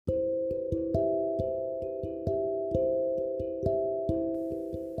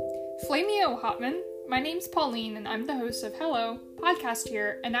Flameo Hotman. My name's Pauline, and I'm the host of Hello, Podcast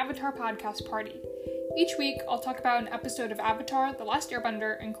Here, an Avatar podcast party. Each week, I'll talk about an episode of Avatar: The Last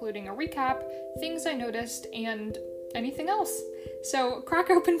Airbender, including a recap, things I noticed, and anything else. So, crack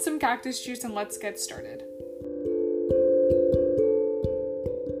open some cactus juice and let's get started.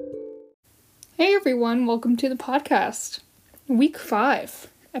 Hey everyone, welcome to the podcast. Week 5,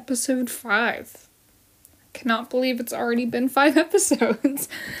 episode 5. Cannot believe it's already been 5 episodes.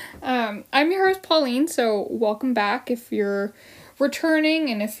 I'm your host, Pauline, so welcome back. If you're returning,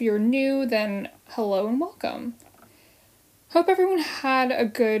 and if you're new, then hello and welcome. Hope everyone had a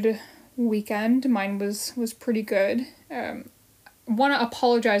good weekend. Mine was pretty good. Want to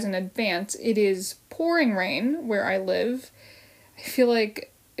apologize in advance. It is pouring rain where I live. I feel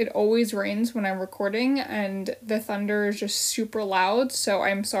like it always rains when I'm recording, and the thunder is just super loud, so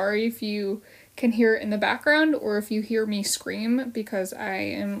I'm sorry if you can hear it in the background or if you hear me scream, because I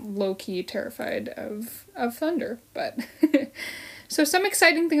am low-key terrified of thunder. But so some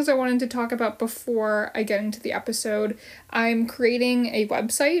exciting things I wanted to talk about before I get into the episode. I'm creating a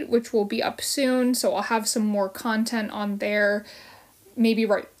website which will be up soon, so I'll have some more content on there. Maybe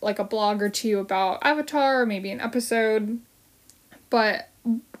write like a blog or two about Avatar, or maybe an episode. But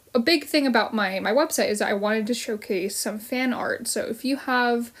a big thing about my website is that I wanted to showcase some fan art. So if you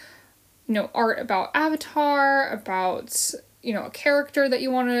have art about Avatar, about, a character that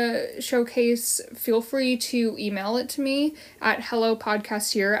you want to showcase, feel free to email it to me at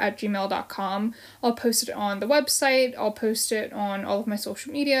hellopodcasthere@gmail.com. I'll post it on the website. I'll post it on all of my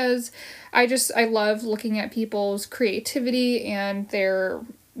social medias. I love looking at people's creativity and their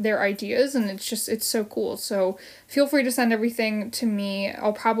ideas, and it's so cool. So feel free to send everything to me.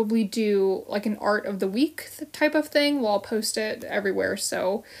 I'll probably do like an art of the week type of thing. I'll post it everywhere.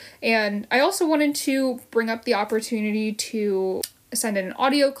 So, and I also wanted to bring up the opportunity to send in an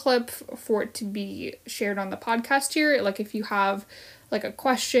audio clip for it to be shared on the podcast here. Like if you have like a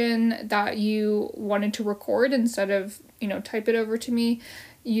question that you wanted to record instead of, type it over to me,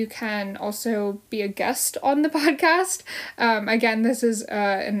 you can also be a guest on the podcast. Again, this is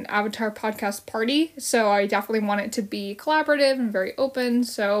an Avatar podcast party, so I definitely want it to be collaborative and very open.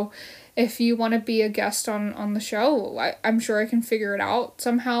 So if you want to be a guest on the show, I'm sure I can figure it out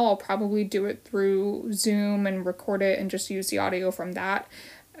somehow. I'll probably do it through Zoom and record it and just use the audio from that.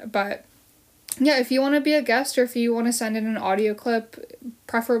 But yeah, if you want to be a guest, or if you want to send in an audio clip,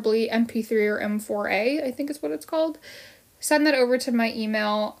 preferably MP3 or M4A, I think is what it's called, send that over to my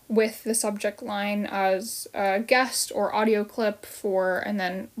email with the subject line as a guest or audio clip for, and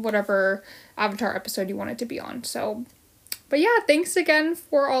then whatever Avatar episode you want it to be on. So, but yeah, thanks again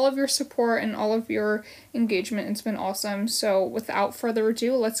for all of your support and all of your engagement. It's been awesome. So without further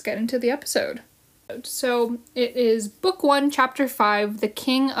ado, let's get into the episode. So it is Book 1, Chapter 5, The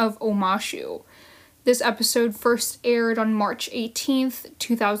King of Omashu. This episode first aired on March 18th,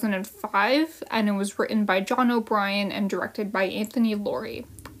 2005, and it was written by John O'Brien and directed by Anthony Laurie.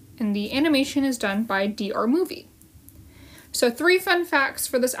 And the animation is done by DR Movie. So 3 fun facts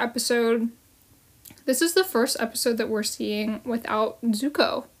for this episode. This is the first episode that we're seeing without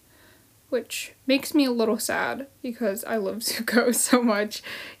Zuko, which makes me a little sad because I love Zuko so much.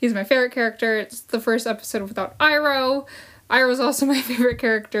 He's my favorite character. It's the first episode without Iroh. Iroh's also my favorite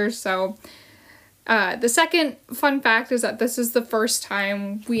character, so the second fun fact is that this is the first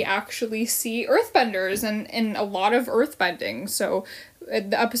time we actually see earthbenders and a lot of earthbending. So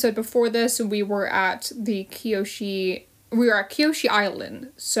the episode before this, we were at Kyoshi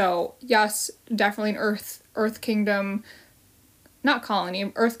Island. So yes, definitely an Earth Kingdom, not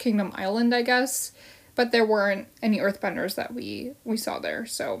colony, Earth Kingdom Island, I guess. But there weren't any earthbenders that we saw there.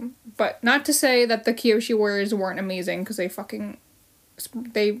 So, but not to say that the Kyoshi warriors weren't amazing, because they fucking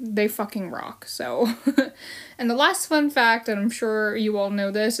rock. So and the last fun fact, and I'm sure you all know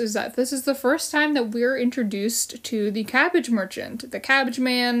this, is that this is the first time that we're introduced to the cabbage merchant, the cabbage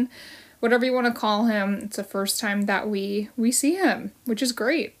man, whatever you want to call him. It's the first time that we see him, which is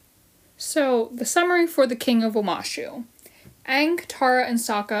great. So the summary for the King of Omashu. Aang, Katara, and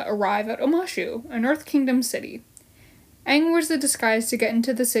Sokka arrive at Omashu, an Earth Kingdom city. Aang wears the disguise to get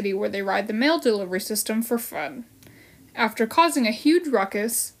into the city, where they ride the mail delivery system for fun. After causing a huge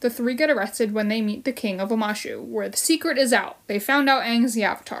ruckus, the 3 get arrested when they meet the King of Omashu, where the secret is out. They found out Aang's the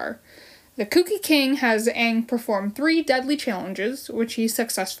Avatar. The Kooky King has Aang perform 3 deadly challenges, which he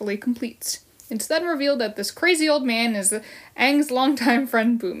successfully completes. It's then revealed that this crazy old man is Aang's longtime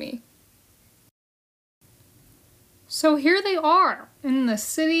friend Bumi. So here they are, in the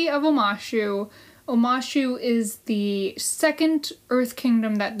city of Omashu. Omashu is the second Earth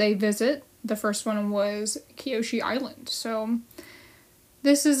Kingdom that they visit. The first one was Kyoshi Island. So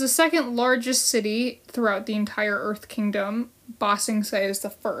This is the second largest city throughout the entire Earth Kingdom. Ba Sing Se is the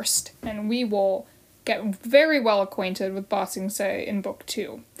first, and we will get very well acquainted with Ba Sing Se in Book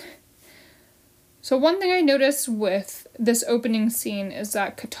 2. So one thing I noticed with this opening scene is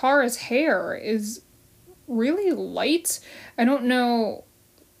that Katara's hair is really light. I don't know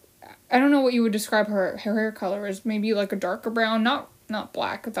what you would describe her hair color as. Maybe like a darker brown, not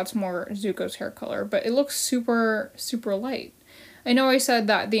black, that's more Zuko's hair color, but it looks super, super light. I know I said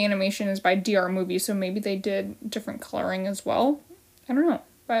that the animation is by DR Movies, so maybe they did different coloring as well. I don't know,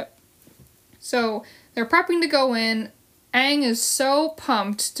 but... So, they're prepping to go in. Aang is so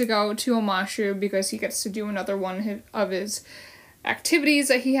pumped to go to Omashu because he gets to do another one of his activities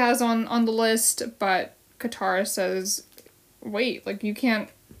that he has on the list, but Katara says, wait, like, you can't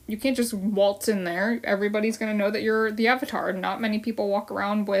just waltz in there. Everybody's gonna know that you're the Avatar. Not many people walk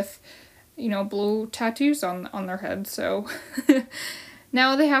around with, blue tattoos on their head, so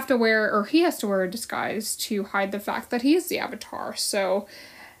now they have to wear, or he has to wear a disguise to hide the fact that he is the Avatar. So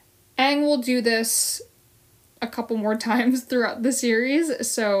Aang will do this a couple more times throughout the series.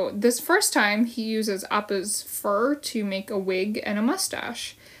 So this first time he uses Appa's fur to make a wig and a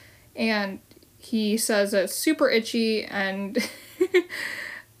mustache, and he says it's super itchy, and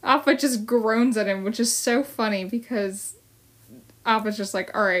Appa just groans at him, which is so funny because Appa's just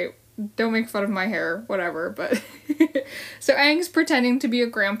like, alright, don't make fun of my hair, whatever, but... So Aang's pretending to be a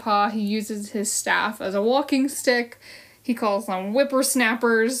grandpa. He uses his staff as a walking stick. He calls them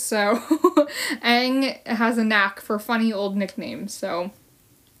whippersnappers, so Aang has a knack for funny old nicknames. So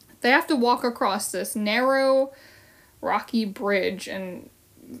they have to walk across this narrow, rocky bridge, and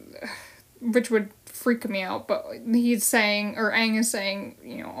which would freak me out, but Aang is saying,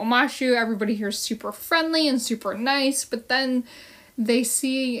 Omashu, everybody here is super friendly and super nice, but then they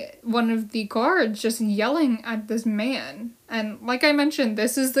see one of the guards just yelling at this man. And like I mentioned,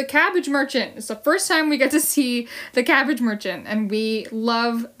 this is the Cabbage Merchant. It's the first time we get to see the Cabbage Merchant, and we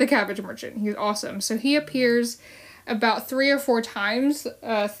love the Cabbage Merchant. He's awesome. So he appears about 3 or 4 times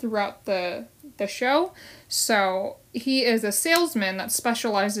throughout the show. So he is a salesman that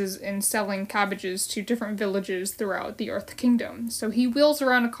specializes in selling cabbages to different villages throughout the Earth Kingdom. So he wheels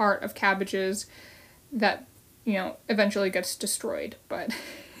around a cart of cabbages that, eventually gets destroyed. But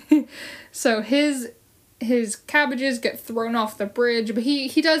so his cabbages get thrown off the bridge, but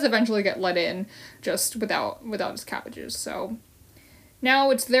he does eventually get let in, just without his cabbages. So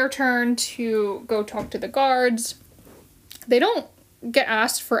now it's their turn to go talk to the guards. They don't get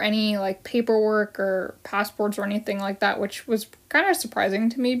asked for any paperwork or passports or anything like that, which was kind of surprising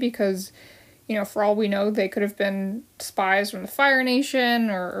to me because, for all we know, they could have been spies from the Fire Nation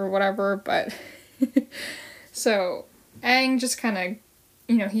or whatever, but so Aang just kind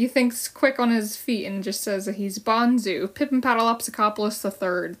of, he thinks quick on his feet and just says that he's Bonzu, Pippin-Paddle-Upsicopolis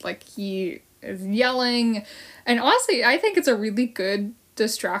III. He is yelling, and honestly, I think it's a really good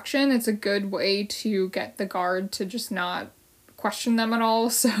distraction. It's a good way to get the guard to just not question them at all.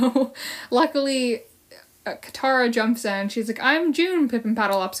 So luckily Katara jumps in. She's like, I'm June,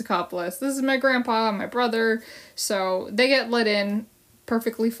 Pippin-Paddle-Upsicopolis. This is my grandpa and my brother. So they get let in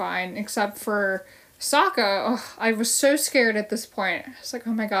perfectly fine, except for Sokka. Oh, I was so scared at this point. I was like,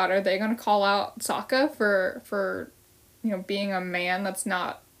 oh my god, are they gonna call out Sokka for being a man that's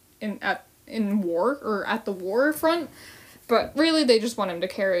not in war or at the war front? But really, they just want him to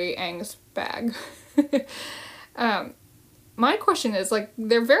carry Aang's bag. My question is,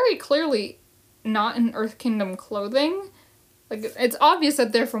 they're very clearly not in Earth Kingdom clothing. It's obvious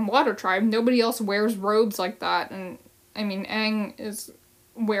that they're from Water Tribe. Nobody else wears robes like that. And, I mean, Aang is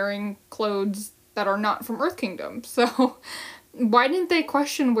wearing clothes that are not from Earth Kingdom. So, why didn't they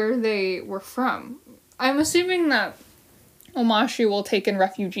question where they were from? I'm assuming that Omashu will take in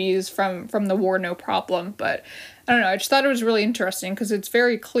refugees from the war, no problem. But, I don't know, I just thought it was really interesting because it's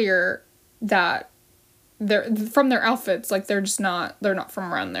very clear that they're from their outfits, they're not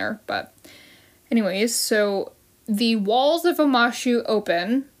from around there. But anyways, so the walls of Omashu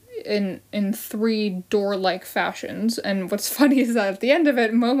open in 3 door-like fashions, and what's funny is that at the end of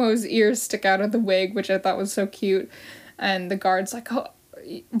it, Momo's ears stick out of the wig, which I thought was so cute, and the guard's like, oh,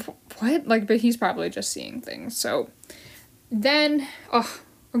 what? But he's probably just seeing things. So then, a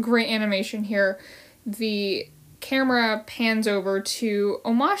great animation here. The camera pans over to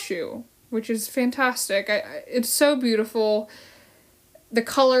Omashu, which is fantastic. It's so beautiful. The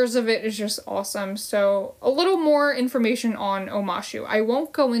colors of it is just awesome. So a little more information on Omashu. I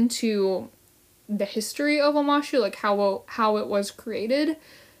won't go into the history of Omashu, how it was created,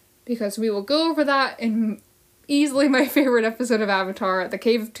 because we will go over that in easily my favorite episode of Avatar, The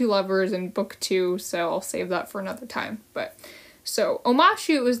Cave of Two Lovers in Book 2, so I'll save that for another time. But So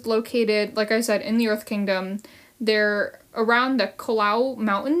Omashu is located, like I said, in the Earth Kingdom. They're around the Kalau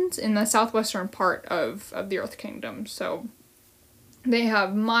Mountains in the southwestern part of the Earth Kingdom. So they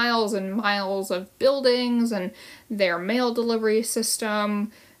have miles and miles of buildings and their mail delivery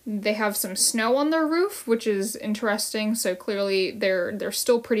system. They have some snow on their roof, which is interesting. So clearly they're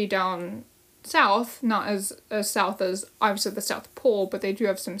still pretty down south, not as south as obviously the South Pole, but they do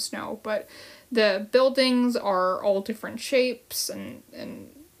have some snow. But the buildings are all different shapes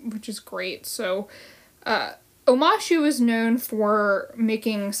and which is great. So Omashu is known for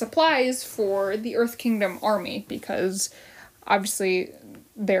making supplies for the Earth Kingdom army because obviously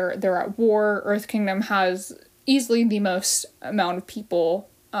they're at war. Earth Kingdom has easily the most amount of people.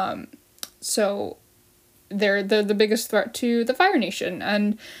 So they're the biggest threat to the Fire Nation,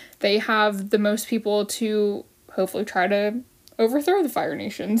 and they have the most people to hopefully try to overthrow the Fire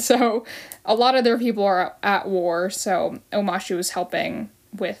Nation. So a lot of their people are at war, so Omashu is helping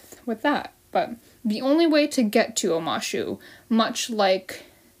with that. But the only way to get to Omashu, much like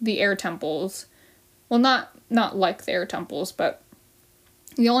the air temples, well, not like the air temples, but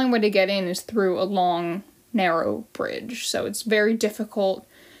the only way to get in is through a long, narrow bridge. So it's very difficult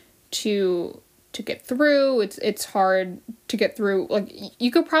to get through. It's hard to get through. Like,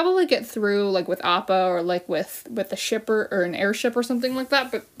 you could probably get through, like, with Appa or, like, with a ship or an airship or something like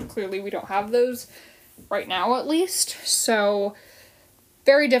that, but clearly we don't have those right now, at least. So,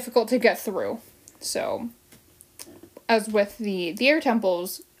 very difficult to get through. So, as with the air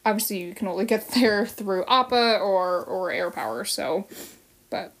temples, obviously you can only get there through Appa or air power, so,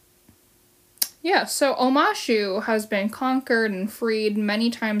 but yeah, so Omashu has been conquered and freed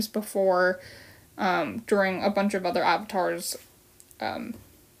many times before, during a bunch of other avatars'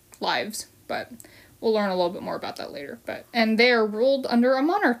 lives, but we'll learn a little bit more about that later. And they are ruled under a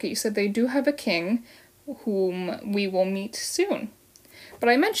monarchy, so they do have a king whom we will meet soon. But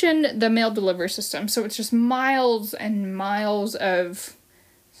I mentioned the mail delivery system, so it's just miles and miles of,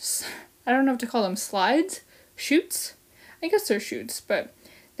 I don't know what to call them, slides? Chutes? I guess they're chutes, but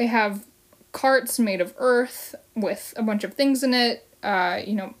they have carts made of earth with a bunch of things in it,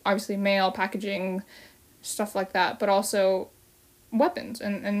 obviously mail, packaging, stuff like that, but also weapons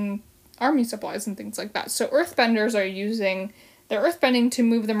and army supplies and things like that. So earthbenders are using their earthbending to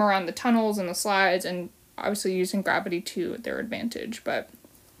move them around the tunnels and the slides, and obviously using gravity to their advantage. But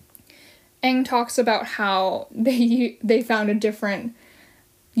Aang talks about how they found a different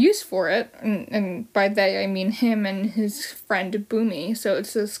use for it, and by they I mean him and his friend Bumi. So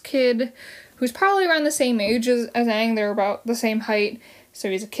it's this kid who's probably around the same age as Aang. They're about the same height. So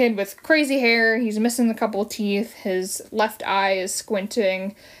he's a kid with crazy hair, he's missing a couple of teeth, his left eye is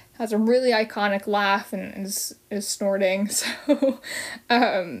squinting, has a really iconic laugh, and is snorting. So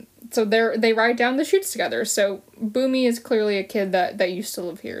so they ride down the chutes together. So Bumi is clearly a kid that used to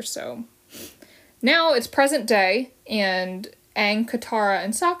live here. So now it's present day, and Aang, Katara,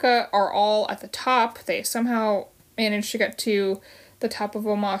 and Sokka are all at the top. They somehow managed to get to the top of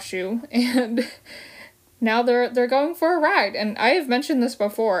Omashu, and now they're going for a ride. And I have mentioned this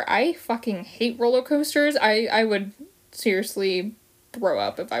before, I fucking hate roller coasters. I would seriously throw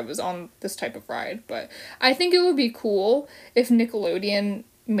up if I was on this type of ride, but I think it would be cool if Nickelodeon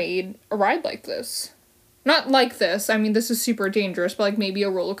made a ride like this. Not like this, I mean, this is super dangerous, but like maybe a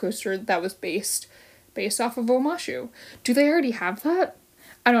roller coaster that was based off of Omashu. Do they already have that?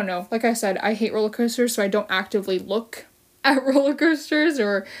 I don't know. Like I said, I hate roller coasters, so I don't actively look at roller coasters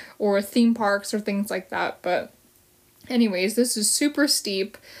or theme parks or things like that. But anyways, this is super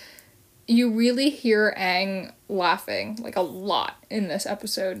steep. You really hear Aang laughing, like, a lot in this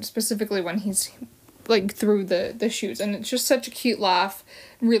episode, specifically when he's, like, through the chutes. And it's just such a cute laugh,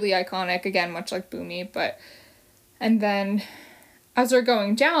 really iconic, again, much like Bumi. And then as they're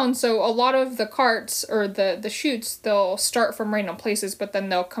going down, so a lot of the carts or the chutes, they'll start from random places, but then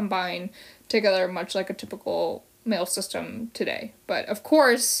they'll combine together much like a typical mail system today. But of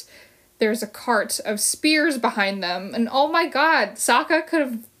course, there's a cart of spears behind them, and oh my god, Sokka could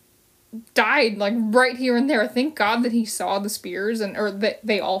have died, like, right here and there. Thank God that he saw the spears, or that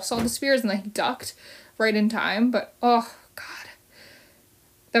they all saw the spears, and that he ducked right in time. But oh god,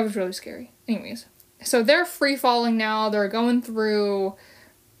 that was really scary. Anyways, so they're free falling now. They're going through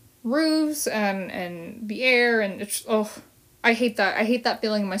roofs and the air, and it's, I hate that. I hate that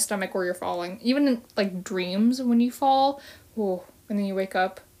feeling in my stomach where you're falling. Even in, like, dreams when you fall, and then you wake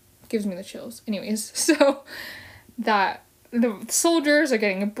up, it gives me the chills. Anyways, so that the soldiers are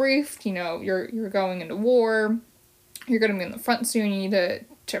getting briefed, you're going into war, you're going to be in the front soon, you need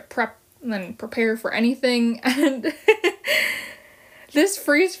to prep and then prepare for anything, and This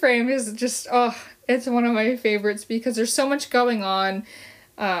freeze frame is just, oh, it's one of my favorites because there's so much going on.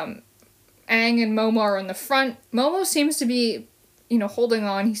 Aang and Momo are in the front. Momo seems to be, holding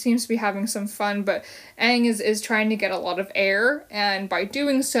on. He seems to be having some fun, but Aang is trying to get a lot of air, and by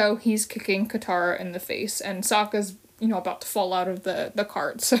doing so, he's kicking Katara in the face, and Sokka's, about to fall out of the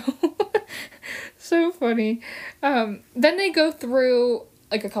cart, so so funny. Then they go through,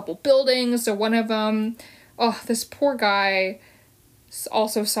 like, a couple buildings, so one of them, this poor guy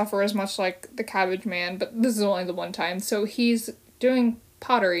also suffers much like the Cabbage Man, but this is only the one time. So he's doing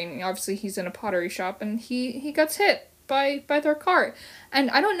pottery, and obviously he's in a pottery shop, and he gets hit by their cart. And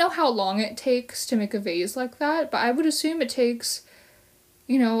I don't know how long it takes to make a vase like that, but I would assume it takes,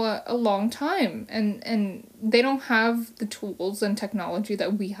 a long time. And they don't have the tools and technology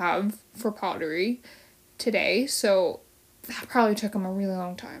that we have for pottery today, so that probably took them a really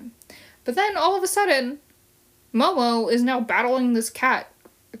long time. But then all of a sudden, Momo is now battling this cat,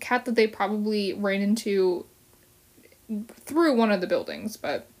 a cat that they probably ran into through one of the buildings,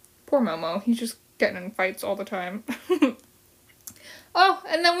 but poor Momo, he's just getting in fights all the time. Oh,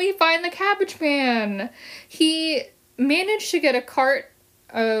 and then we find the Cabbage Man. He managed to get a cart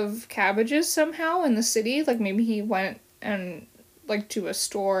of cabbages somehow in the city, like maybe he went and to a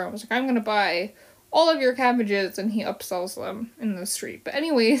store and was like, I'm gonna buy all of your cabbages, and he upsells them in the street. But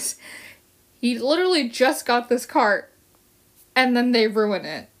anyways, he literally just got this cart, and then they ruin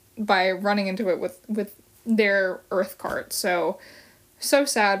it by running into it with their earth cart. So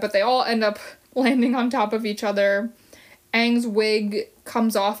sad, but they all end up landing on top of each other. Aang's wig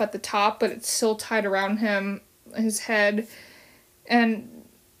comes off at the top, but it's still tied around his head. And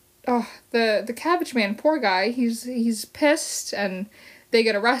the Cabbage Man, poor guy, he's pissed, and they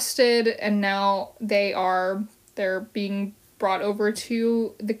get arrested, and now they're being brought over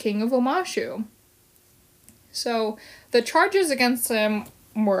to the King of Omashu. So the charges against them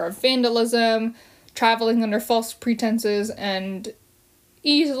were of vandalism, traveling under false pretenses, and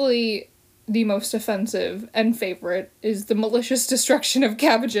easily the most offensive and favorite is the malicious destruction of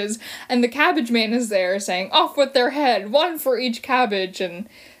cabbages. And the Cabbage Man is there saying, off with their head, one for each cabbage, and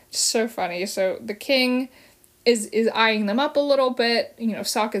it's so funny. So the king is eyeing them up a little bit.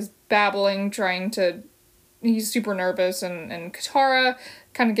 Sokka's babbling, he's super nervous, and Katara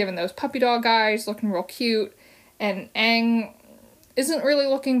kind of giving those puppy dog eyes, looking real cute, and Aang isn't really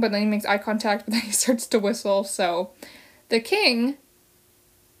looking, but then he makes eye contact, but then he starts to whistle. So the king,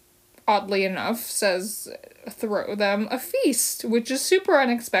 oddly enough, says throw them a feast, which is super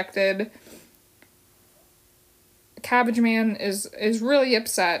unexpected. Cabbage Man is really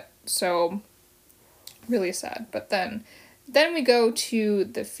upset, so really sad. But then we go to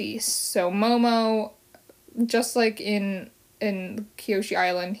the feast. So Momo, just like in Kyoshi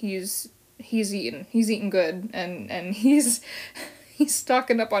Island, he's eating good, and he's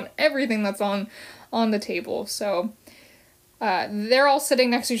stocking up on everything that's on the table. So they're all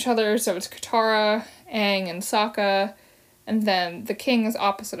sitting next to each other, so it's Katara, Aang, and Sokka, and then the king is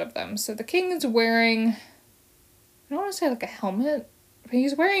opposite of them. So the king is wearing, I don't want to say like a helmet, but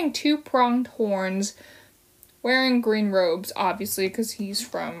he's wearing two-pronged horns, wearing green robes, obviously, because he's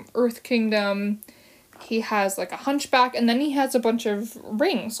from Earth Kingdom. He has like a hunchback, and then he has a bunch of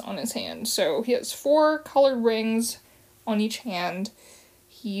rings on his hand. So he has 4 colored rings on each hand.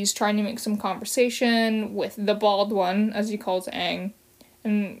 He's trying to make some conversation with the bald one, as he calls Aang.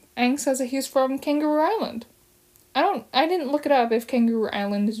 And Aang says that he's from Kangaroo Island. I didn't look it up if Kangaroo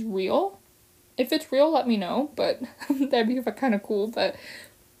Island is real. If it's real, let me know, but that'd be kind of cool. But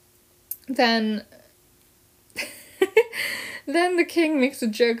then then the king makes a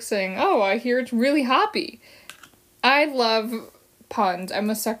joke saying, oh, I hear it's really hoppy. I love puns. I'm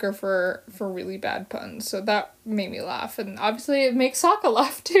a sucker for really bad puns, so that made me laugh, and obviously it makes Sokka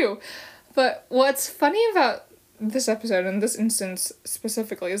laugh too. But what's funny about this episode, in this instance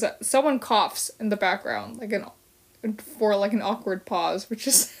specifically, is that someone coughs in the background, for an awkward pause, which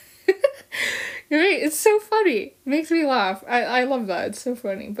is it's so funny. It makes me laugh. I love that. It's so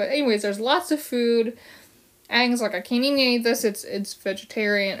funny. But anyways, there's lots of food. Aang's like, I can't eat any of this, it's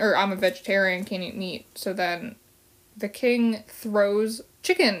vegetarian, or I'm a vegetarian, can't eat meat. So then the king throws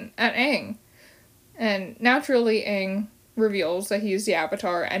chicken at Aang. And naturally, Aang reveals that he's the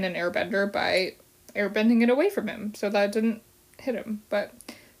Avatar and an airbender by airbending it away from him, so that didn't hit him. But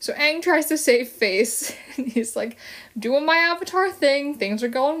so Aang tries to save face, and he's like, doing my Avatar thing, things are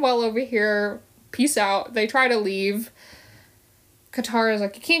going well over here, peace out. They try to leave. Katara's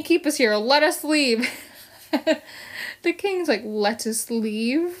like, you can't keep us here, let us leave. The king's like, let us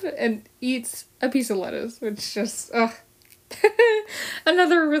leave, and eats a piece of lettuce, which just,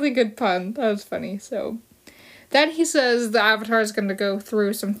 another really good pun. That was funny. So Then he says the Avatar is going to go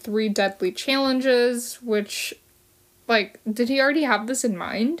through some 3 deadly challenges, which, like, did he already have this in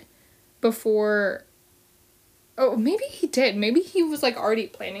mind before? Oh, maybe he did. Maybe he was, like, already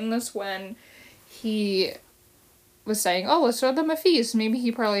planning this when he was saying, oh, let's throw them a feast. Maybe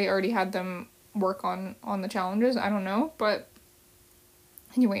he probably already had them work on the challenges. I don't know. But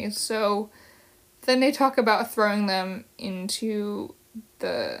anyways, so then they talk about throwing them into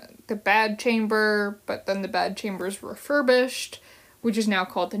the bad chamber, but then the bad chamber is refurbished, which is now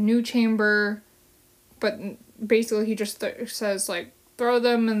called the new chamber. But basically he just says, like, throw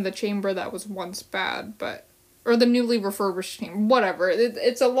them in the chamber that was once bad, but, or the newly refurbished chamber, whatever.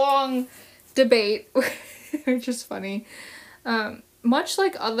 It's a long debate, which is funny. Much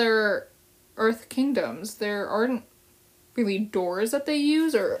like other Earth kingdoms, there aren't really doors that they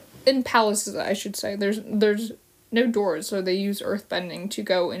use, or in palaces, I should say. There's no doors, so they use earthbending to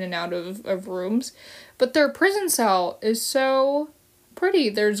go in and out of rooms. But their prison cell is so pretty.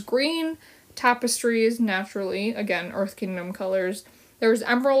 There's green tapestries, naturally, again, Earth Kingdom colors. There's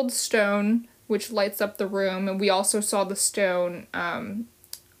emerald stone, which lights up the room, and we also saw the stone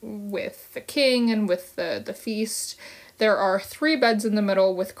with the king and with the feast. There are 3 beds in the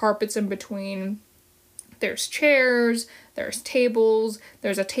middle with carpets in between. There's chairs, there's tables,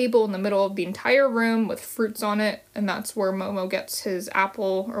 there's a table in the middle of the entire room with fruits on it, and that's where Momo gets his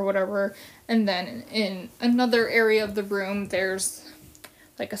apple or whatever. And then in another area of the room, there's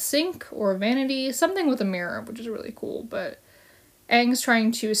like a sink or a vanity, something with a mirror, which is really cool. But Aang's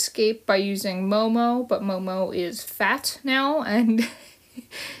trying to escape by using Momo, but Momo is fat now, and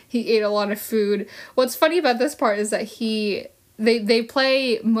he ate a lot of food. What's funny about this part is that they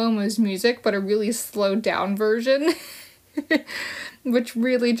play Momo's music, but a really slowed down version, which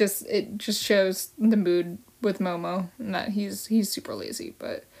really just shows the mood with Momo, and that he's super lazy.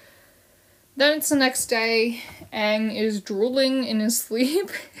 But then it's the next day. Aang is drooling in his sleep,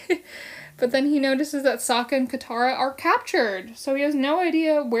 but then he notices that Sokka and Katara are captured, so he has no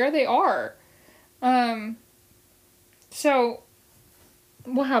idea where they are. So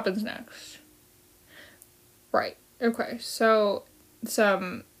what happens next? Right. Okay, so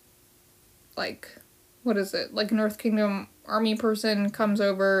some, like, what is it? Like, an Earth Kingdom army person comes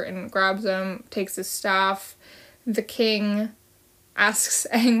over and grabs him, takes his staff. The king asks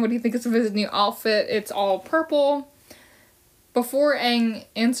Aang what he thinks of his new outfit. It's all purple. Before Aang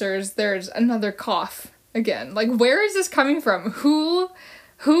answers, there's another cough again. Like, where is this coming from?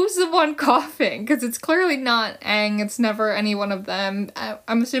 Who's the one coughing? Because it's clearly not Aang. It's never any one of them.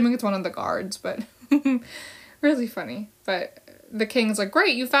 I'm assuming it's one of the guards, but really funny. But the king's like,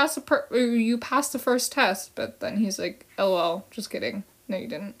 great, you passed the first test. But then he's like, LOL, just kidding. No, you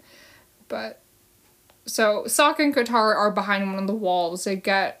didn't. But so Sokka and Katara are behind one of the walls. They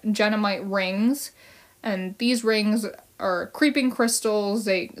get Genomite rings, and these rings are creeping crystals.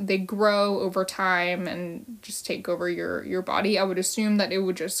 They grow over time and just take over your body. I would assume that it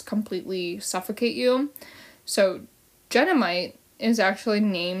would just completely suffocate you. So Genomite is actually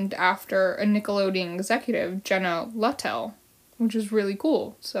named after a Nickelodeon executive, Jenna Luttell, which is really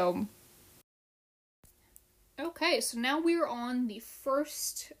cool. So okay, so now we're on the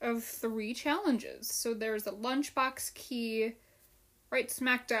first of 3 challenges. So there's a lunchbox key right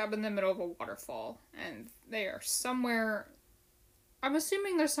smack dab in the middle of a waterfall, and they are somewhere, I'm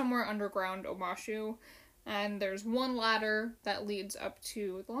assuming they're somewhere underground Omashu, and there's one ladder that leads up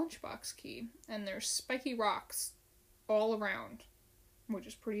to the lunchbox key, and there's spiky rocks all around, which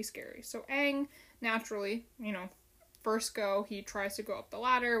is pretty scary. So Aang, naturally, first go, he tries to go up the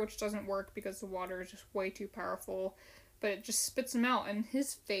ladder, which doesn't work because the water is just way too powerful, but it just spits him out, and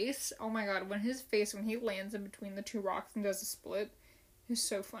his face, oh my god, when he lands in between the 2 rocks and does a split, is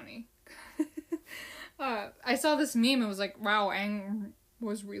so funny. I saw this meme, it was like, wow, Aang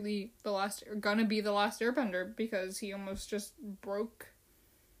was really gonna be the last airbender, because he almost just broke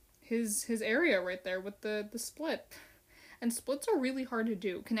his area right there with the split. And splits are really hard to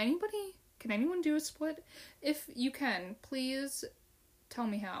do. Can anyone do a split? If you can, please tell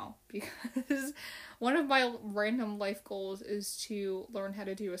me how, because one of my random life goals is to learn how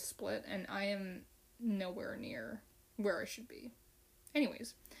to do a split, and I am nowhere near where I should be.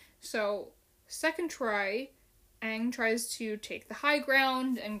 Anyways, so second try, Aang tries to take the high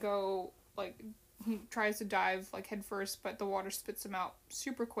ground and go, like, he tries to dive, like, head first, but the water spits him out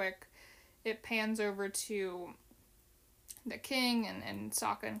super quick. It pans over to the king and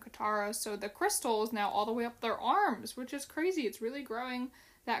Sokka and Katara, so the crystal is now all the way up their arms, which is crazy. It's really growing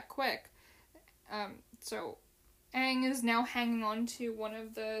that quick. So Aang is now hanging on to one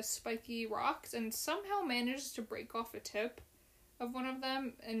of the spiky rocks and somehow manages to break off a tip of one of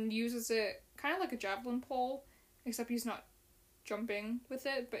them and uses it kind of like a javelin pole except he's not jumping with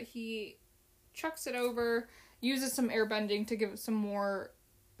it, but he chucks it over, uses some airbending to give it some more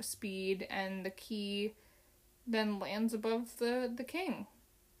speed, and the key then lands above the king.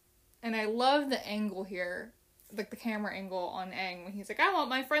 And I love the angle here, like the camera angle on Aang when he's like, I want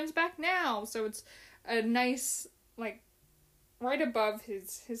my friends back now! So it's a nice, like, right above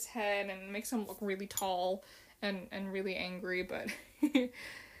his head, and makes him look really tall and really angry, but...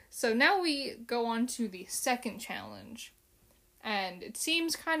 So now we go on to the second challenge. And it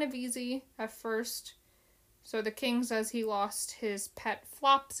seems kind of easy at first. So the king says he lost his pet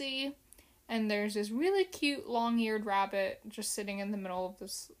Flopsy, and there's this really cute long-eared rabbit just sitting in the middle of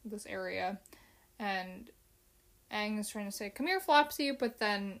this area. And Aang is trying to say, come here, Flopsy, but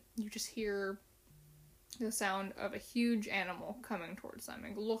then you just hear the sound of a huge animal coming towards them.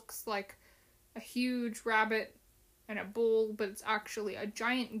 It looks like a huge rabbit and a bull, but it's actually a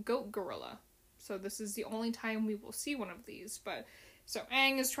giant goat gorilla. So this is the only time we will see one of these. But so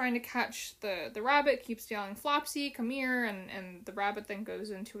Aang is trying to catch the rabbit, keeps yelling, Flopsy, come here, and the rabbit then goes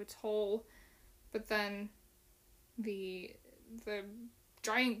into its hole. But then the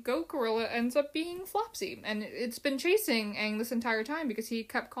giant goat gorilla ends up being Flopsy, and it's been chasing Aang this entire time because he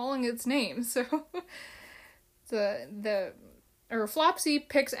kept calling its name. So Flopsy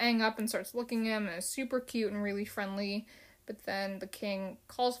picks Aang up and starts looking at him, and is super cute and really friendly. But then the king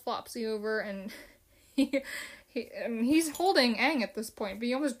calls Flopsy over, and he's holding Aang at this point, but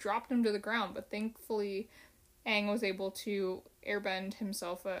he almost dropped him to the ground. But thankfully, Aang was able to airbend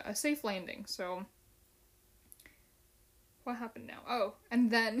himself a safe landing. So, what happened now? Oh,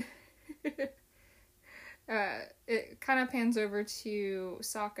 and then it kind of pans over to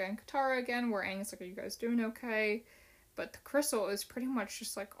Sokka and Katara again, where Aang's like, are you guys doing okay? But the crystal is pretty much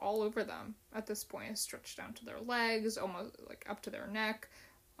just, like, all over them at this point. It's stretched down to their legs, almost, like, up to their neck,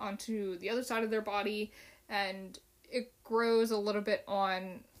 onto the other side of their body, and it grows a little bit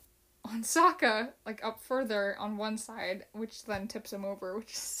on Sokka, like, up further on one side, which then tips him over,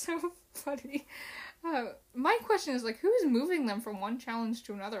 which is so funny. My question is, like, who's moving them from one challenge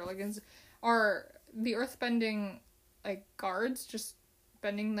to another? Like, are the earthbending, like, guards just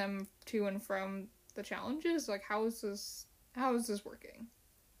bending them to and from the challenges? Like, how is this working?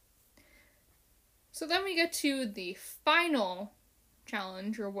 So then we get to the final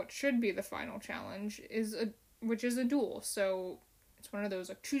challenge, or what should be the final challenge, which is a duel. So it's one of those,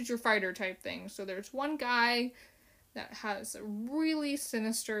 like, choose your fighter type things. So there's one guy that has a really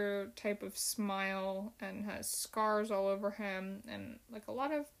sinister type of smile and has scars all over him and, like, a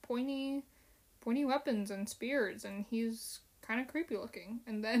lot of pointy weapons and spears, and he's kind of creepy looking.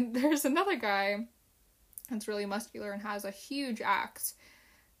 And then there's another guy that's really muscular and has a huge axe.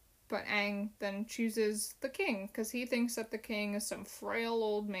 But Aang then chooses the king, because he thinks that the king is some frail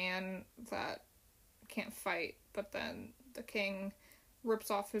old man that can't fight. But then the king rips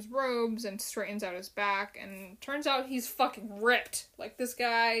off his robes and straightens out his back, and turns out he's fucking ripped. Like, this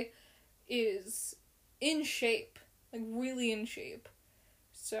guy is in shape. Like, really in shape.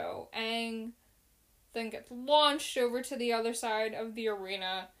 So Aang then gets launched over to the other side of the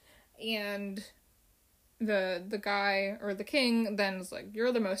arena, and the guy, or the king, then is like,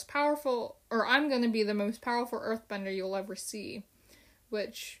 you're the most powerful, or I'm gonna be the most powerful earthbender you'll ever see.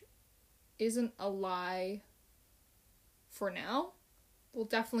 Which isn't a lie for now. We'll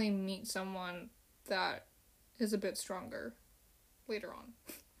definitely meet someone that is a bit stronger later on.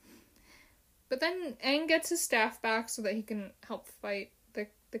 But then Aang gets his staff back so that he can help fight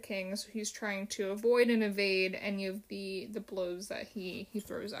the king, so he's trying to avoid and evade any of the blows that he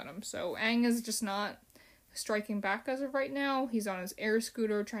throws at him. So Aang is just not striking back as of right now. He's on his air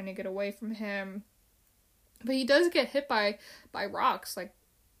scooter trying to get away from him. But he does get hit by rocks, like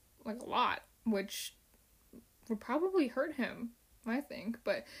a lot, which would probably hurt him, I think.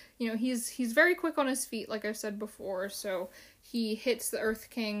 But, you know, he's very quick on his feet, like I've said before, so he hits the Earth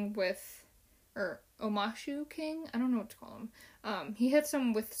King with, or Omashu King? I don't know what to call him. He hits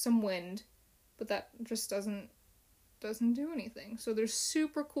him with some wind, but that just doesn't do anything. So there's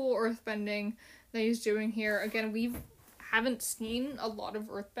super cool earthbending that he's doing here. Again, we haven't seen a lot of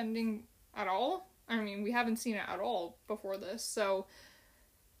earthbending at all. I mean, we haven't seen it at all before this. So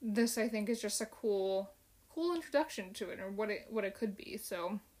this, I think, is just a cool introduction to it, or what it could be.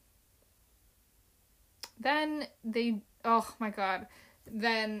 So then oh my god,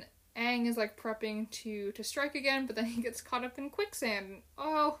 then Aang is, like, prepping to strike again, but then he gets caught up in quicksand.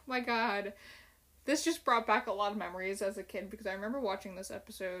 Oh my god. This just brought back a lot of memories as a kid, because I remember watching this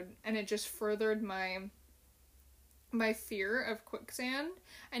episode, and it just furthered my fear of quicksand.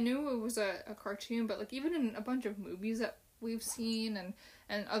 I knew it was a cartoon, but, like, even in a bunch of movies that we've seen,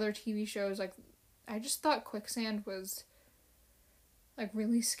 and other TV shows, like, I just thought quicksand was like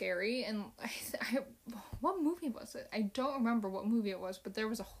really scary. And what movie was it? I don't remember what movie it was, but there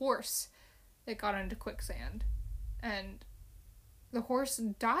was a horse that got into quicksand, and the horse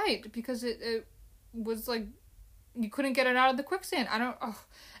died because it was like you couldn't get it out of the quicksand.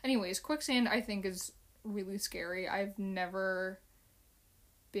 Anyways, quicksand I think is really scary. I've never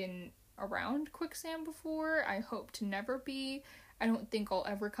been around quicksand before. I hope to never be. I don't think I'll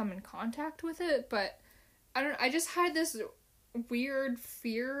ever come in contact with it, but I just had this weird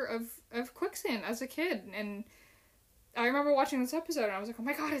fear of quicksand as a kid, and I remember watching this episode and I was like, oh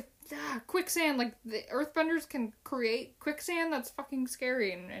my god, quicksand, like the earthbenders can create quicksand. That's fucking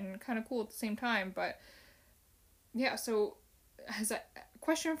scary and kind of cool at the same time. But yeah, so has a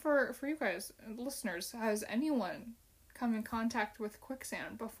question for you guys, listeners, has anyone come in contact with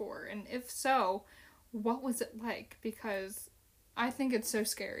quicksand before? And if so, what was it like? Because I think it's so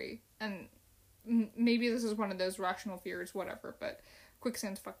scary, and maybe this is one of those rational fears, whatever, but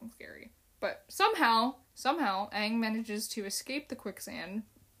quicksand's fucking scary. But somehow, Aang manages to escape the quicksand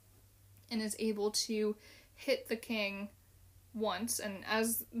and is able to hit the king once. And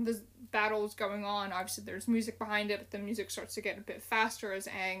as the battle is going on, obviously there's music behind it. The music starts to get a bit faster as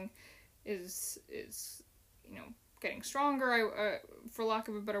Aang is getting stronger, for lack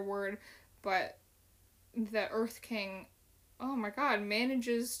of a better word. But the Earth King, oh my god,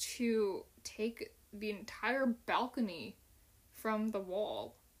 manages to take the entire balcony from the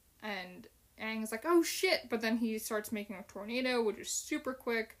wall. And Aang's like, oh shit, but then he starts making a tornado, which is super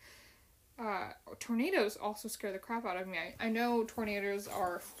quick. Tornadoes also scare the crap out of me. I know tornadoes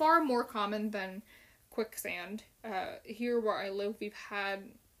are far more common than quicksand. Here where I live, we've had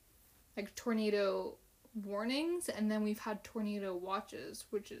like tornado warnings, and then we've had tornado watches,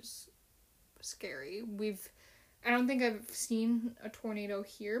 which is scary. I don't think I've seen a tornado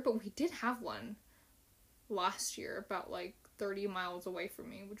here, but we did have one last year about like 30 miles away from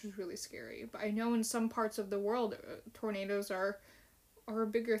me, which was really scary. But I know in some parts of the world, tornadoes are a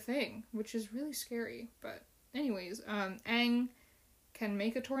bigger thing, which is really scary. But anyways, Aang can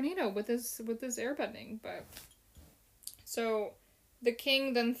make a tornado with his airbending. But so the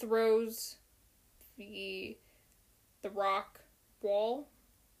king then throws the rock balcony,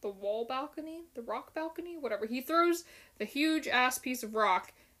 whatever. He throws the huge ass piece of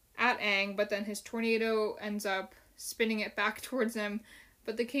rock at Aang, but then his tornado ends up spinning it back towards him.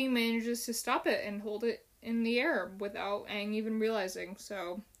 But the king manages to stop it and hold it in the air without Aang even realizing.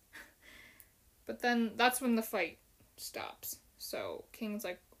 So, but then that's when the fight stops. So King's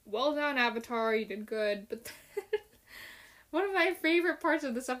like, well done, Avatar, you did good. But one of my favorite parts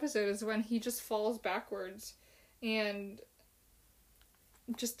of this episode is when he just falls backwards and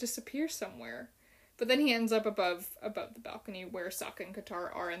just disappears somewhere. But then he ends up above the balcony where Sokka and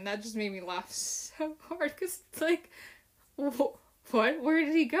Katara are, and that just made me laugh so hard, because it's like, what? Where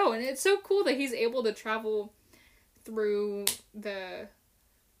did he go? And it's so cool that he's able to travel through the,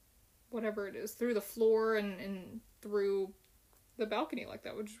 whatever it is, through the floor and through the balcony like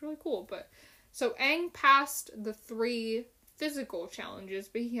that, which is really cool. But, so Aang passed the 3 physical challenges,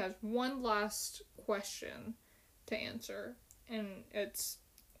 but he has one last question to answer, and it's,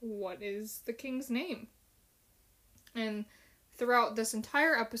 what is the king's name? And throughout this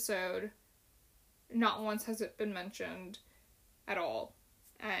entire episode, not once has it been mentioned at all.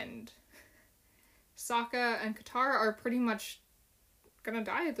 And Sokka and Katara are pretty much gonna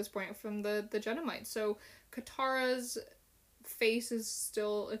die at this point from the Genomites. So Katara's face is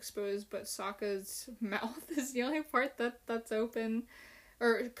still exposed, but Sokka's mouth is the only part that's open.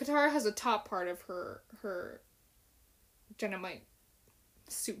 Or Katara has a top part of her Genomite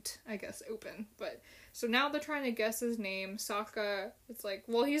suit, I guess, open. But so now they're trying to guess his name. Sokka, it's like,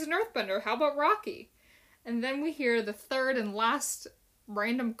 well, he's an earthbender, how about Rocky? And then we hear the third and last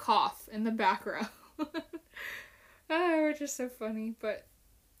random cough in the background. We're just so funny. But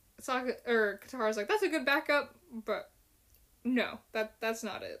Katara's like, that's a good backup, but no, that's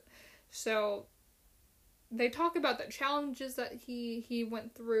not it. So they talk about the challenges that he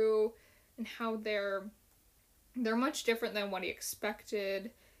went through and how they're much different than what he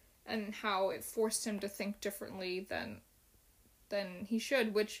expected, and how it forced him to think differently than he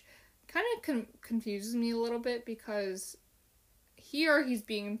should, which kind of confuses me a little bit, because here he's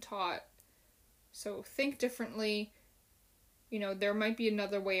being taught, so think differently, there might be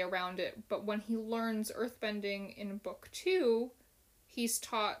another way around it, but when he learns earthbending in book 2, he's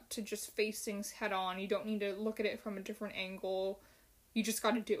taught to just face things head on. You don't need to look at it from a different angle, you just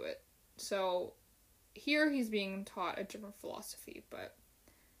gotta do it. So here he's being taught a different philosophy. But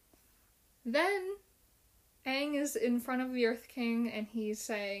then Aang is in front of the Earth King and he's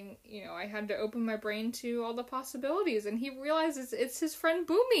saying, you know, I had to open my brain to all the possibilities, and he realizes it's his friend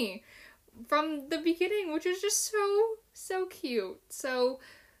Bumi from the beginning, which is just so cute. So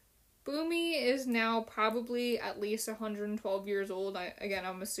Bumi is now probably at least 112 years old.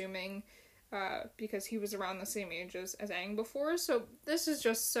 I'm assuming, because he was around the same age as Aang before. So this is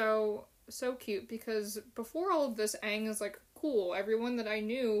just so cute, because before all of this, Aang is like, cool, everyone that I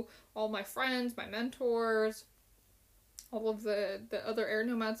knew, all my friends, my mentors, all of the other air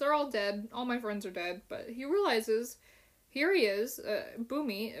nomads, they're all dead. All my friends are dead. But he realizes, here he is,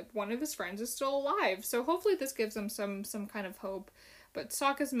 Bumi, one of his friends, is still alive. So hopefully this gives him some kind of hope. But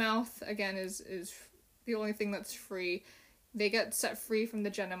Sokka's mouth, again, is the only thing that's free. They get set free from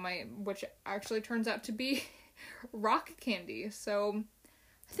the Genomite, which actually turns out to be rock candy. So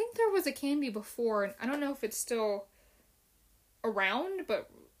I think there was a candy before, and I don't know if it's still around, but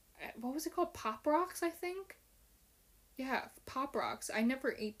what was it called? Pop Rocks, I think? Yeah, Pop Rocks. I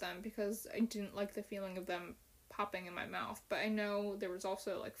never ate them because I didn't like the feeling of them popping in my mouth, but I know there was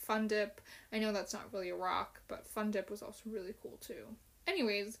also like Fun Dip. I know that's not really a rock, but Fun Dip was also really cool too.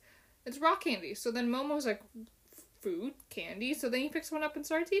 Anyways, it's rock candy. So then Momo's like, food, candy, so then he picks one up and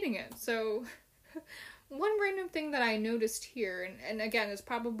starts eating it. So one random thing that I noticed here, and again, it's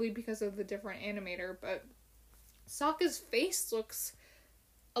probably because of the different animator, but Sokka's face looks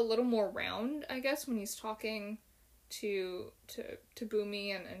a little more round, I guess, when he's talking to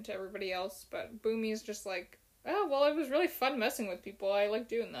Bumi and to everybody else, but Bumi's just like, oh, well, it was really fun messing with people. I like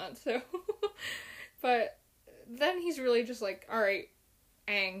doing that, so. But then he's really just like, alright,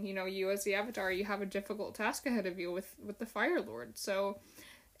 Aang, you know, you as the Avatar, you have a difficult task ahead of you with the Fire Lord. So,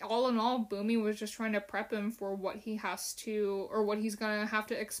 all in all, Bumi was just trying to prep him for what he has to, or what he's gonna have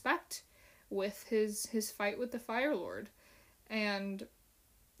to expect with his fight with the Fire Lord. And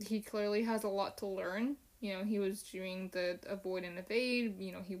he clearly has a lot to learn. You know, he was doing the avoid and evade,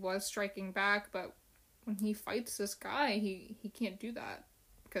 you know, he was striking back, but when he fights this guy, he can't do that.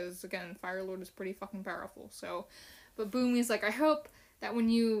 Because, again, Fire Lord is pretty fucking powerful. So, but Bumi's like, I hope that when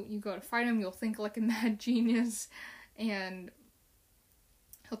you go to fight him, you'll think like a mad genius. And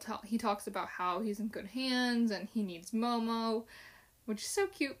he talks about how he's in good hands and he needs Momo, which is so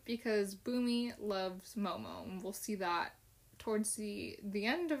cute because Bumi loves Momo. And we'll see that towards the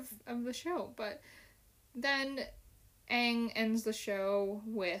end of the show. But then Aang ends the show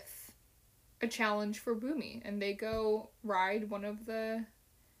with a challenge for Bumi, and they go ride one of the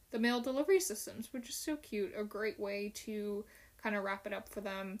mail delivery systems, which is so cute. A great way to kind of wrap it up for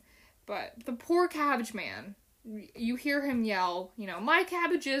them. But the poor cabbage man, you hear him yell, you know, my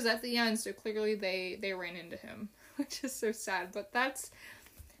cabbages at the end, so clearly they ran into him, which is so sad. But that's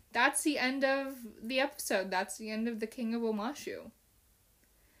the end of the episode. That's the end of the King of Omashu.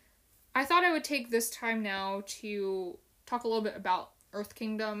 I thought I would take this time now to talk a little bit about Earth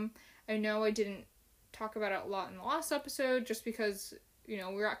Kingdom. I know I didn't talk about it a lot in the last episode, just because, you know,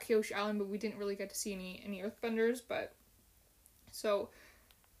 we were at Kyoshi Island, but we didn't really get to see any Earthbenders. But so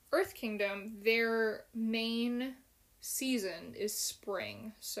Earth Kingdom, their main season is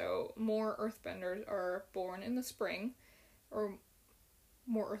spring, so more Earthbenders are born in the spring. Or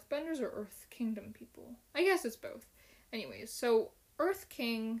more Earthbenders or Earth Kingdom people? I guess it's both. Anyways, so Earth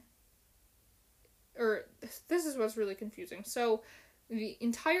King, or this is what's really confusing. So the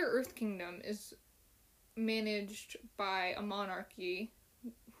entire Earth Kingdom is managed by a monarchy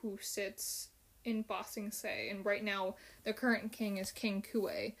who sits in Ba Sing Se, and right now the current king is King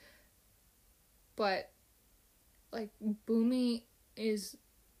Kue. But like Bumi is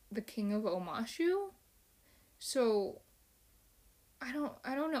the king of Omashu, so I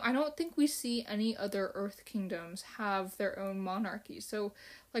don't know. I don't think we see any other Earth Kingdoms have their own monarchy. So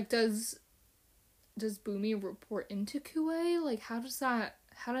like does Bumi report into Kue? Like how does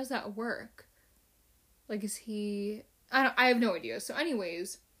that work? Like is he I have no idea. So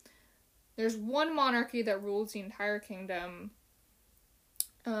anyways, there's one monarchy that rules the entire kingdom.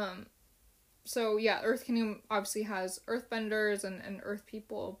 So yeah, Earth Kingdom obviously has Earthbenders and Earth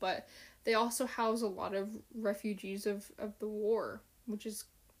people, but they also house a lot of refugees of the war, which is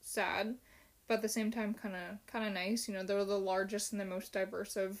sad, but at the same time kind of nice. You know, they're the largest and the most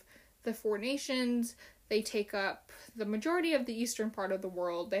diverse of the four nations. They take up the majority of the eastern part of the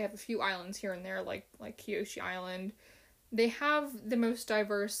world. They have a few islands here and there, like Kyoshi Island. They have the most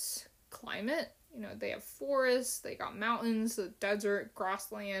diverse climate. You know, they have forests, they got mountains, the desert,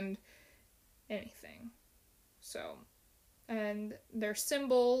 grassland, anything. So, and their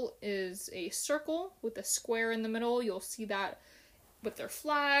symbol is a circle with a square in the middle. You'll see that with their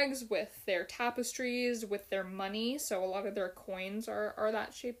flags, with their tapestries, with their money. So a lot of their coins are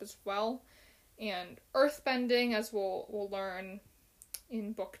that shape as well. And earthbending, as we'll learn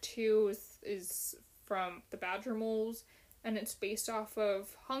in book 2, is from the Badger Moles, and it's based off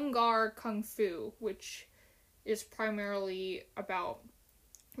of Hung Gar Kung Fu, which is primarily about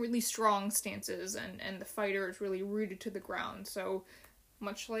really strong stances, and the fighter is really rooted to the ground, so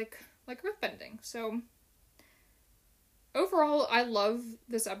much like earthbending. So overall, I love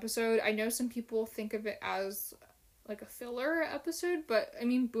this episode. I know some people think of it as like a filler episode, but I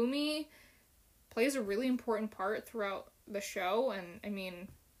mean, Bumi plays a really important part throughout the show, and I mean,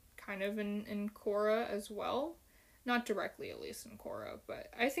 kind of in Korra as well. Not directly, at least, in Korra,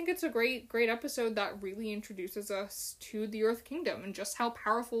 but I think it's a great episode that really introduces us to the Earth Kingdom and just how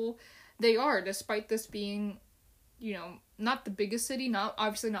powerful they are, despite this being, you know, not the biggest city,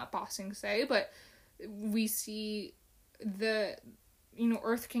 obviously not Ba Sing Se, but we see the, you know,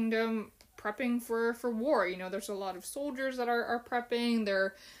 Earth Kingdom prepping for war. You know, there's a lot of soldiers that are prepping,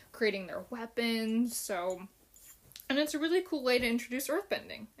 they're creating their weapons, so, and it's a really cool way to introduce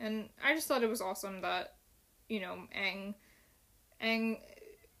earthbending, and I just thought it was awesome that, you know,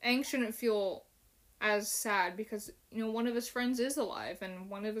 Aang shouldn't feel as sad because, you know, one of his friends is alive, and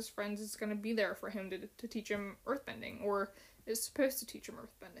one of his friends is going to be there for him to teach him earthbending, or is supposed to teach him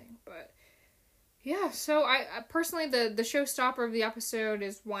earthbending. But yeah, so I personally, the showstopper of the episode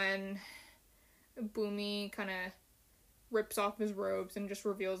is when Bumi kind of rips off his robes and just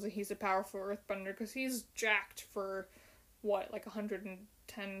reveals that he's a powerful earthbender, because he's jacked for what, like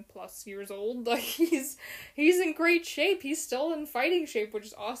 110 plus years old. Like, he's in great shape. He's still in fighting shape, which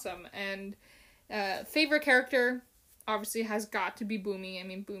is awesome. And favorite character obviously has got to be Bumi. I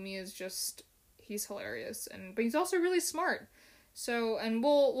mean, Bumi is just, he's hilarious, but he's also really smart. So, and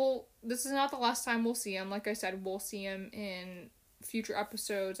we'll this is not the last time we'll see him. Like I said, we'll see him in future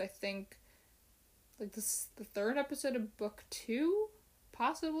episodes. I think like this, the 3rd episode of book 2,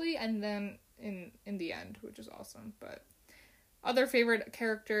 possibly, and then in the end, which is awesome. But other favorite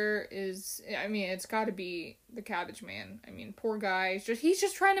character is, I mean, it's got to be the Cabbage Man. I mean, poor guy. He's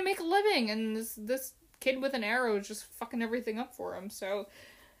just trying to make a living, and this kid with an arrow is just fucking everything up for him. So,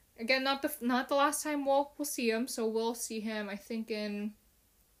 again, not the last time we'll see him. So we'll see him, I think, in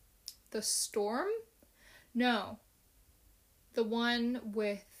the Storm. No, the one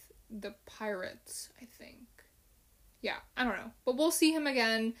with the pirates, I think. Yeah, I don't know, but we'll see him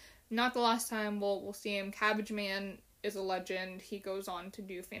again. Not the last time we'll see him. Cabbage Man is a legend. He goes on to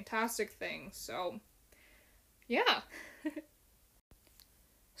do fantastic things. So, yeah.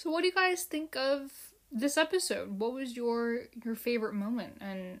 So what do you guys think of this episode? What was your favorite moment,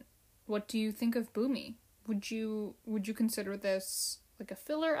 and what do you think of Bumi? Would you consider this like a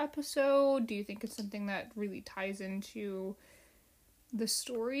filler episode? Do you think it's something that really ties into the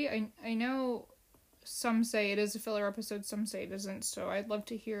story? I know some say it is a filler episode, some say it isn't, so I'd love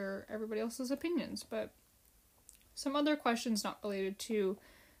to hear everybody else's opinions. But some other questions not related to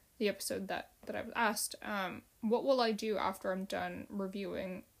the episode that I was asked. What will I do after I'm done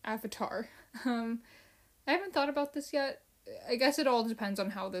reviewing Avatar? I haven't thought about this yet. I guess it all depends on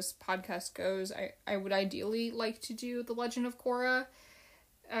how this podcast goes. I would ideally like to do The Legend of Korra.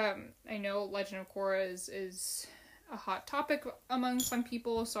 I know Legend of Korra is a hot topic among some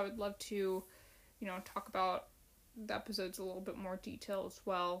people, so I would love to, you know, talk about the episodes a little bit more detail as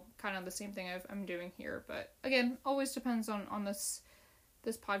well. Kind of the same thing I'm doing here, but again, always depends on this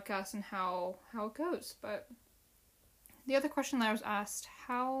podcast and how it goes. But the other question that I was asked,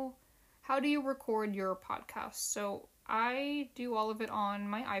 how do you record your podcast? So I do all of it on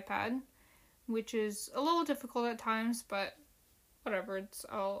my iPad, which is a little difficult at times, but whatever.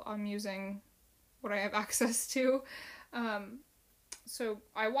 I'm using what I have access to. So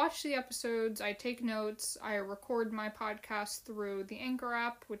I watch the episodes, I take notes, I record my podcast through the Anchor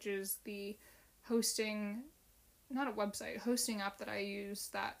app, which is the hosting app that I use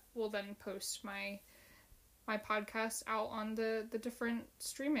that will then post my podcast out on the different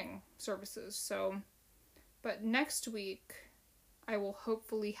streaming services. So, but next week I will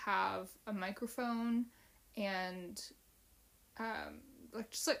hopefully have a microphone and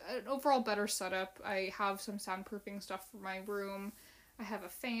just like an overall better setup. I have some soundproofing stuff for my room. I have a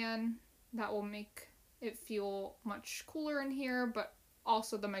fan that will make it feel much cooler in here, but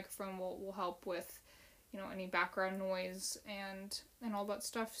also the microphone will help with, you know, any background noise and all that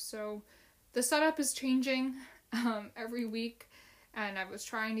stuff. So the setup is changing every week, and I was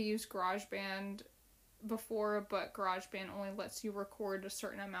trying to use GarageBand before, but GarageBand only lets you record a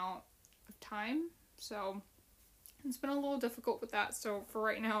certain amount of time, so it's been a little difficult with that. So for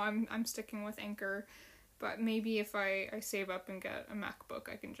right now, I'm sticking with Anchor. But maybe if I save up and get a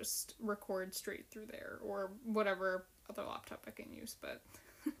MacBook, I can just record straight through there, or whatever other laptop I can use. But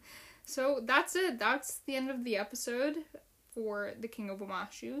So that's it. That's the end of the episode for The King of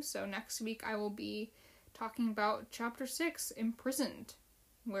Omashu. So next week I will be talking about Chapter 6, Imprisoned,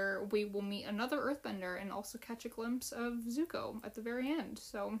 where we will meet another Earthbender and also catch a glimpse of Zuko at the very end.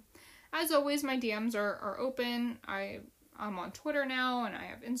 So, as always, my DMs are open. I'm on Twitter now, and I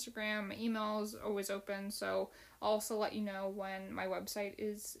have Instagram. My email is always open, so I'll also let you know when my website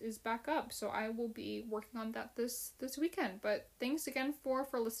is back up. So I will be working on that this weekend. But thanks again for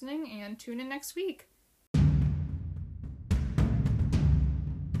listening, and tune in next week.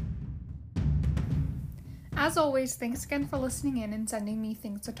 As always, thanks again for listening in and sending me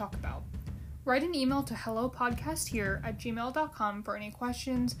things to talk about. Write an email to hellopodcasthere@gmail.com for any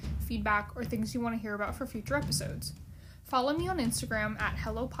questions, feedback, or things you want to hear about for future episodes. Follow me on Instagram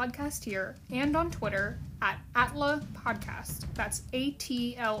 @hellopodcasthere and on Twitter @ATLA_podcast. That's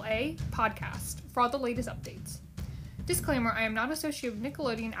ATLA podcast for all the latest updates. Disclaimer, I am not associated with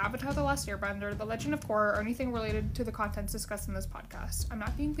Nickelodeon, Avatar: The Last Airbender, The Legend of Korra, or anything related to the contents discussed in this podcast. I'm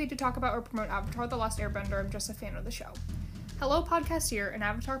not being paid to talk about or promote Avatar: The Last Airbender, I'm just a fan of the show. Hello Podcast Here, an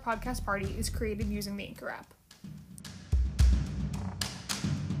Avatar podcast party, is created using the Anchor app.